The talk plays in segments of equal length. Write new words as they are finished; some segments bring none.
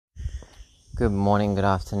Good morning, good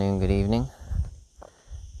afternoon, good evening,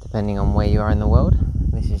 depending on where you are in the world.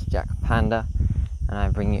 This is Jack Panda, and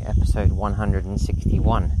I bring you episode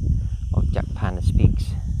 161 of Jack Panda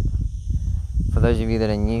Speaks. For those of you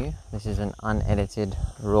that are new, this is an unedited,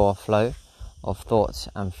 raw flow of thoughts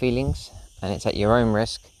and feelings, and it's at your own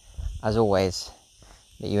risk, as always,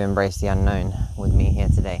 that you embrace the unknown with me here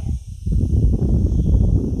today.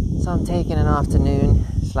 So I'm taking an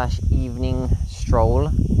afternoon/evening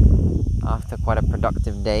stroll after quite a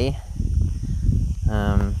productive day,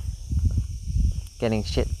 getting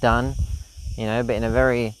shit done, but in a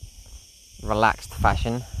very relaxed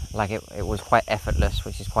fashion. Like it was quite effortless,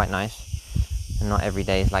 which is quite nice, and not every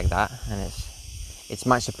day is like that, and it's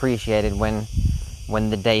much appreciated when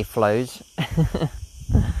the day flows.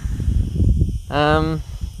 Some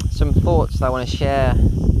thoughts that I want to share.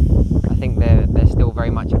 I think they're still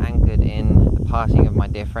very much anchored in the passing of my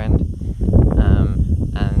dear friend,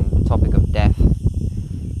 and the topic of death.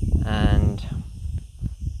 And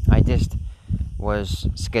I just was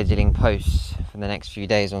scheduling posts for the next few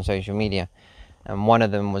days on social media, and one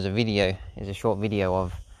of them was a short video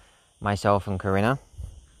of myself and Corinna,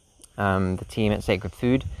 the team at Sacred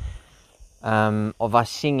Food, of us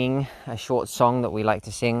singing a short song that we like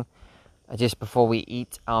to sing just before we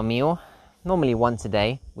eat our meal. Normally once a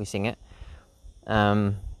day we sing it.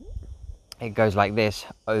 It goes like this: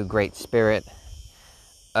 "O great spirit,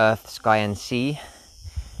 earth, sky and sea,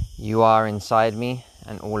 you are inside me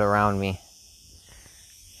and all around me."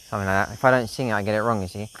 Something like that. If I don't sing it, I get it wrong, you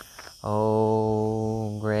see.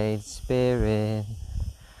 "O great spirit,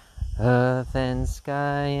 earth and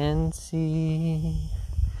sky and sea,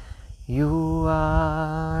 you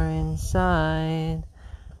are inside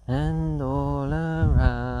and all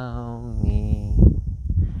around me."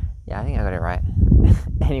 Yeah, I think I got it right.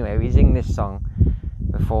 Anyway, we sing this song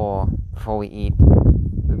before we eat.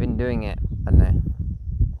 We've been doing it, I don't know,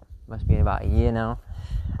 must be about a year now,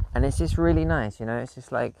 and it's just really nice. It's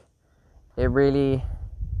just like, it really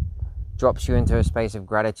drops you into a space of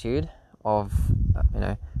gratitude of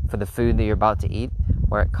for the food that you're about to eat,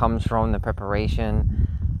 where it comes from, the preparation,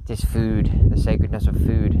 this food, the sacredness of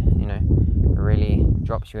food. It really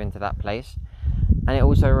drops you into that place, and it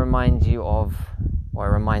also reminds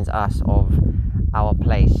us of our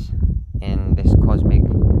place in this cosmic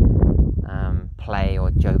play or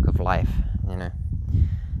joke of life,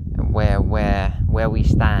 where we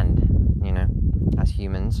stand, as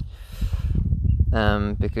humans,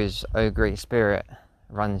 because O Great Spirit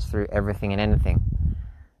runs through everything and anything,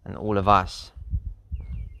 and all of us,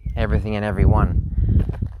 everything and everyone.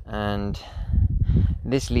 And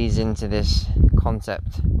this leads into this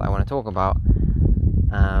concept that I want to talk about,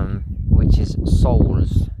 which is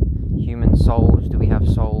souls. Human souls. Do we have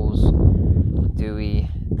souls?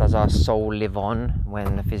 Does our soul live on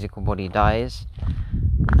when the physical body dies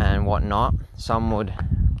and whatnot? Some would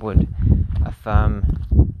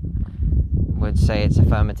say it's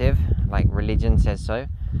affirmative, like religion says so.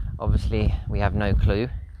 Obviously we have no clue.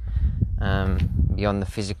 Beyond the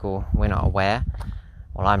physical, we're not aware.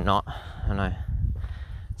 Well, I'm not. I know.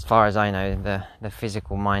 As far as I know, the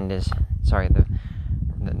physical mind is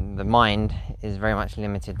the mind is very much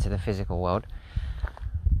limited to the physical world.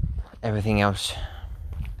 Everything else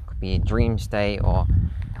could be a dream state or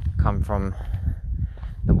come from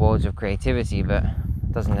the worlds of creativity, but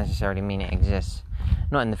doesn't necessarily mean it exists.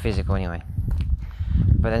 Not in the physical anyway.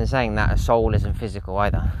 But then saying that, a soul isn't physical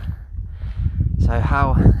either. So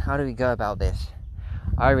how do we go about this?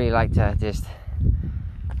 I really like to just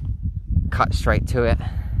cut straight to it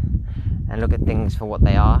and look at things for what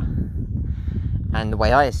they are, and the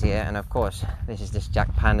way I see it. And of course, this is just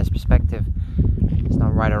Jack Panda's perspective. It's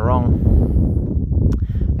not right or wrong.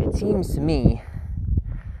 But it seems to me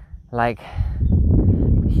like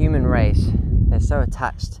the human race, they're so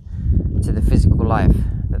attached to the physical life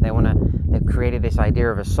that they've created this idea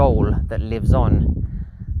of a soul that lives on,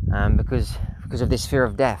 because of this fear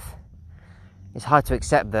of death. It's hard to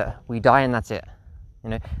accept that we die and that's it.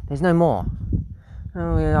 There's no more.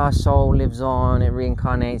 Our soul lives on, it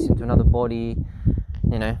reincarnates into another body.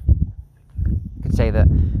 You could say that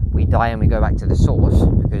we die and we go back to the source,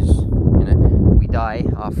 because we die.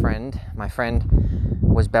 My friend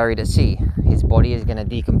was buried at sea. His body is going to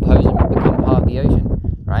decompose and become part of the ocean,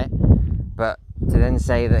 right? But to then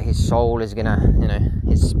say that his soul is going to,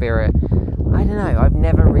 his spirit, I don't know. I've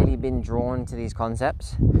never really been drawn to these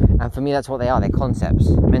concepts, and for me that's what they are. They're concepts,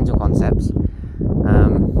 mental concepts.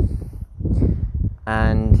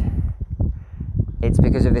 And it's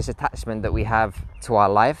because of this attachment that we have to our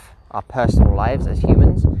life, our personal lives as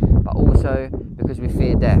humans, but also because we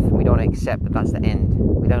fear death. We don't accept that that's the end.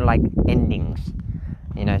 We don't like endings.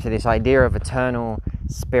 You know, so this idea of eternal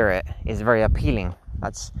spirit is very appealing.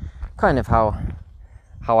 That's kind of how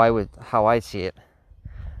I see it.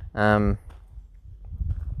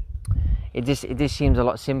 It just seems a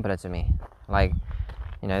lot simpler to me. Like,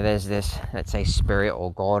 you know, there's this, let's say, spirit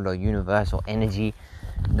or God or universe or energy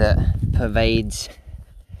that pervades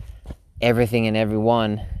everything and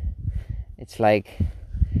everyone. It's like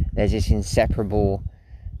there's this inseparable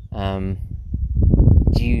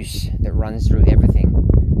juice that runs through everything,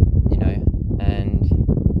 you know, and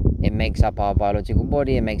it makes up our biological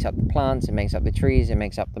body, it makes up the plants, it makes up the trees, it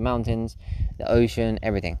makes up the mountains, the ocean,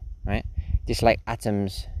 everything, right? Just like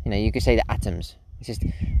atoms, you know, you could say the atoms. It's just,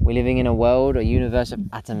 we're living in a world, a universe of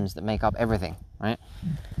atoms that make up everything, right?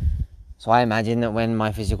 So I imagine that when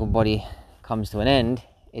my physical body comes to an end,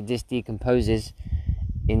 it just decomposes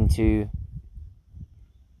into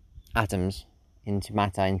atoms, into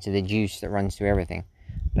matter, into the juice that runs through everything,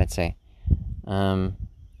 let's say. And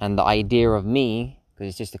the idea of me, because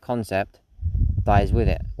it's just a concept, dies with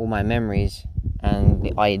it. All my memories and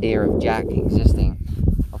the idea of Jack existing,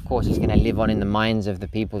 of course, it's going to live on in the minds of the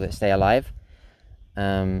people that stay alive,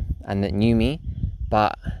 and that knew me,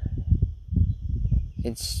 but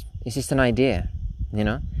it's just an idea, you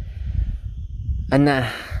know. And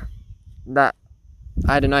that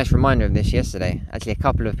I had a nice reminder of this yesterday. Actually, a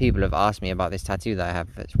couple of people have asked me about this tattoo that I have.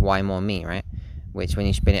 It's why more me, right? Which, when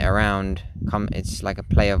you spin it around, it's like a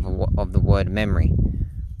play of the word memory.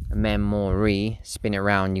 Memory, spin it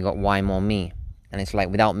around, you got why more me. And it's like,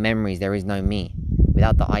 without memories, there is no me.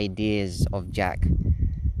 Without the ideas of Jack,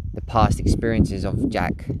 the past experiences of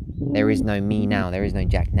Jack, there is no me now. There is no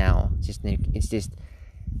Jack now. It's just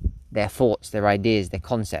their thoughts, their ideas, their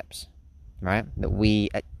concepts, right? That we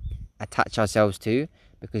attach ourselves to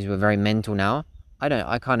because we're very mental now.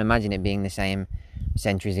 I can't imagine it being the same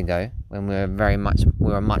centuries ago when we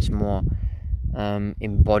were much more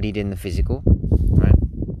embodied in the physical, right?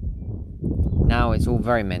 Now it's all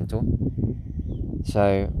very mental.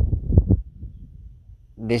 So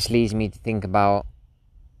this leads me to think about,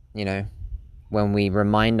 you know, when we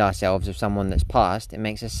remind ourselves of someone that's passed, it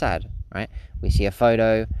makes us sad, right? We see a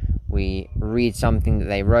photo, we read something that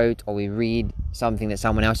they wrote, or we read something that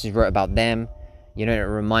someone else has wrote about them. You know, it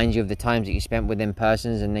reminds you of the times that you spent with them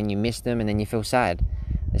persons, and then you miss them, and then you feel sad.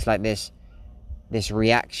 It's like this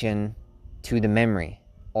reaction to the memory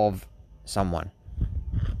of someone,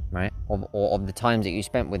 right? Or of the times that you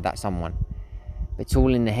spent with that someone. It's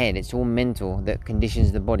all in the head. It's all mental that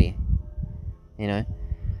conditions the body, you know.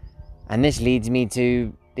 And this leads me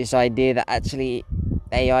to this idea that actually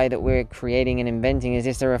AI that we're creating and inventing is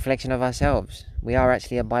just a reflection of ourselves. We are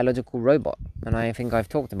actually a biological robot. And I think I've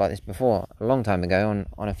talked about this before, a long time ago,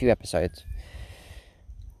 on a few episodes.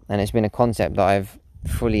 And it's been a concept that I've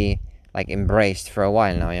fully embraced for a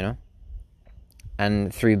while now, you know.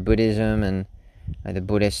 And through Buddhism and the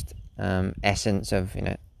Buddhist essence of, you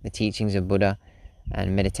know, the teachings of Buddha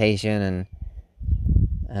and meditation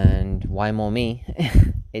and why more me,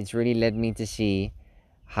 it's really led me to see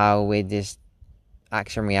how we're just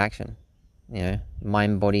action-reaction, you know,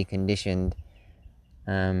 mind-body conditioned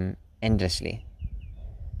endlessly.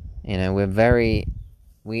 You know,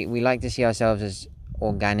 we like to see ourselves as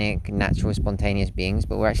organic, natural, spontaneous beings,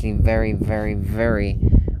 but we're actually very, very, very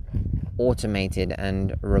automated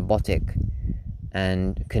and robotic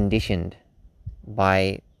and conditioned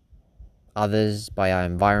by others, by our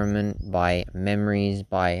environment, by memories,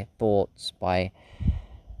 by thoughts, by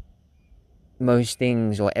most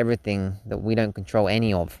things or everything that we don't control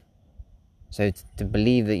any of. So to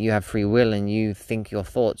believe that you have free will and you think your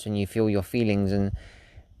thoughts and you feel your feelings and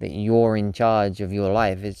that you're in charge of your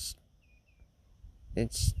life, it's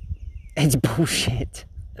bullshit.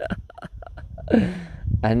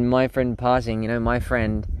 And my friend passing, you know, my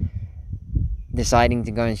friend deciding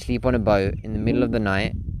to go and sleep on a boat in the middle of the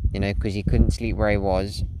night, you know, because he couldn't sleep where he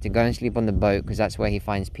was, to go and sleep on the boat because that's where he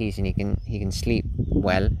finds peace and he can sleep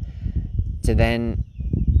well, to then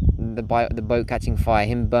the boat catching fire,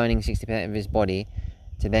 him burning 60% of his body,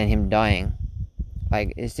 to then him dying.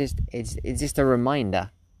 Like, it's just a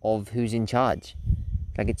reminder of who's in charge.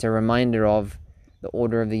 Like, it's a reminder of the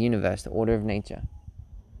order of the universe, the order of nature.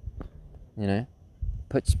 You know,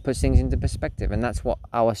 puts things into perspective, and that's what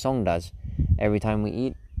our song does. Every time we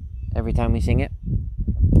eat, every time we sing it,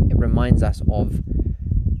 it reminds us of.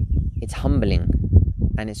 It's humbling,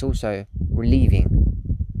 and it's also relieving.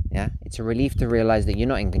 Yeah, it's a relief to realize that you're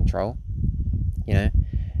not in control. You know,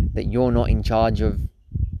 that you're not in charge of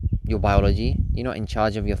your biology. You're not in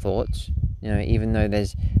charge of your thoughts. You know, even though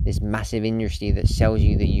there's this massive industry that sells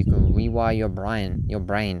you that you can rewire your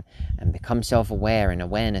brain and become self-aware and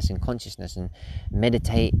awareness and consciousness and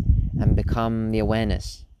meditate and become the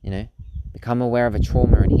awareness, you know? Become aware of a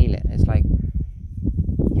trauma and heal it. It's like,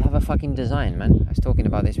 you have a fucking design, man. I was talking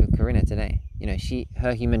about this with Corinna today. You know,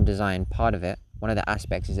 her human design, part of it, one of the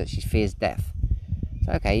aspects is that she fears death.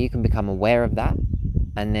 So, okay, you can become aware of that.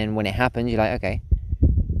 And then when it happens, you're like, okay,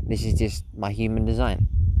 this is just my human design.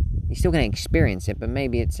 You're still going to experience it, but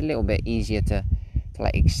maybe it's a little bit easier to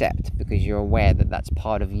like accept, because you're aware that that's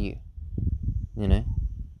part of you, you know?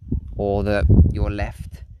 Or that your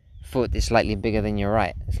left foot is slightly bigger than your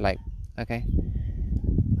right. It's like, okay,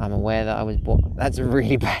 I'm aware that I was born. That's a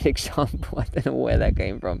really bad example. I don't know where that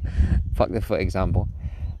came from. Fuck the foot example.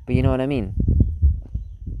 But you know what I mean?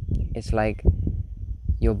 It's like,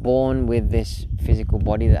 you're born with this physical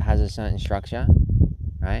body that has a certain structure,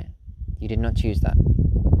 right? You did not choose that.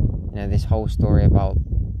 You know, this whole story about,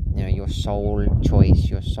 you know, your soul choice,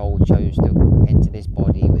 your soul chose to enter this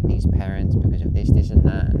body with these parents because of this, and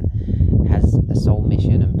that, and has a soul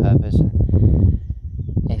mission and purpose. And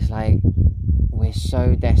it's like, we're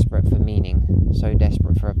so desperate for meaning, so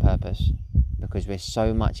desperate for a purpose, because we're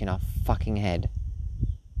so much in our fucking head.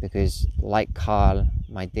 Because like Carl,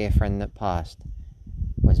 my dear friend that passed,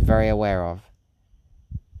 was very aware of,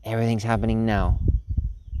 everything's happening now.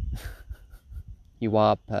 You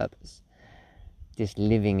are purpose. Just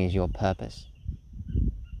living is your purpose.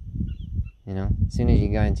 You know, as soon as you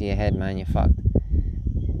go into your head, man, you're fucked.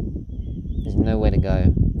 There's nowhere to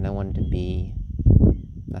go, no one to be,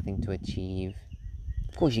 nothing to achieve.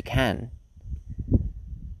 Of course you can,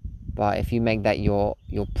 but if you make that your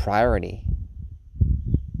priority,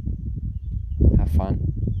 have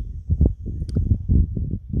fun.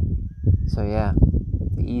 So yeah,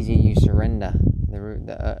 the easier you surrender,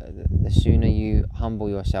 the sooner you humble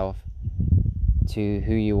yourself to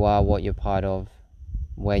who you are, what you're part of,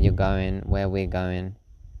 where you're going, where we're going,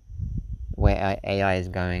 where AI is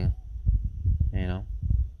going, you know.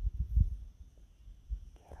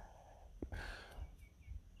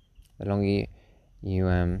 The longer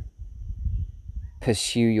you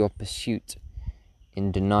pursue your pursuit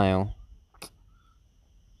in denial,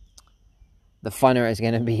 the funner it's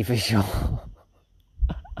going to be, for sure.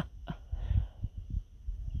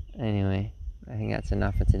 Anyway, I think that's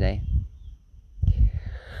enough for today.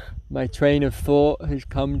 My train of thought has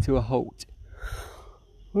come to a halt.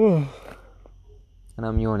 And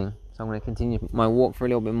I'm yawning. So I'm going to continue my walk for a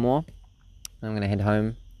little bit more. I'm going to head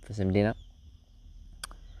home for some dinner.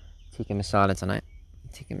 Tikka masala tonight.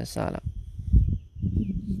 Tikka masala.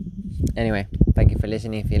 Anyway, thank you for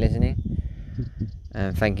listening if you're listening.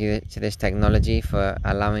 And thank you to this technology for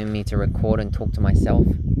allowing me to record and talk to myself.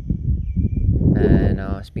 And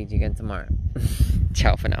I'll speak to you again tomorrow.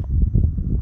 Ciao for now.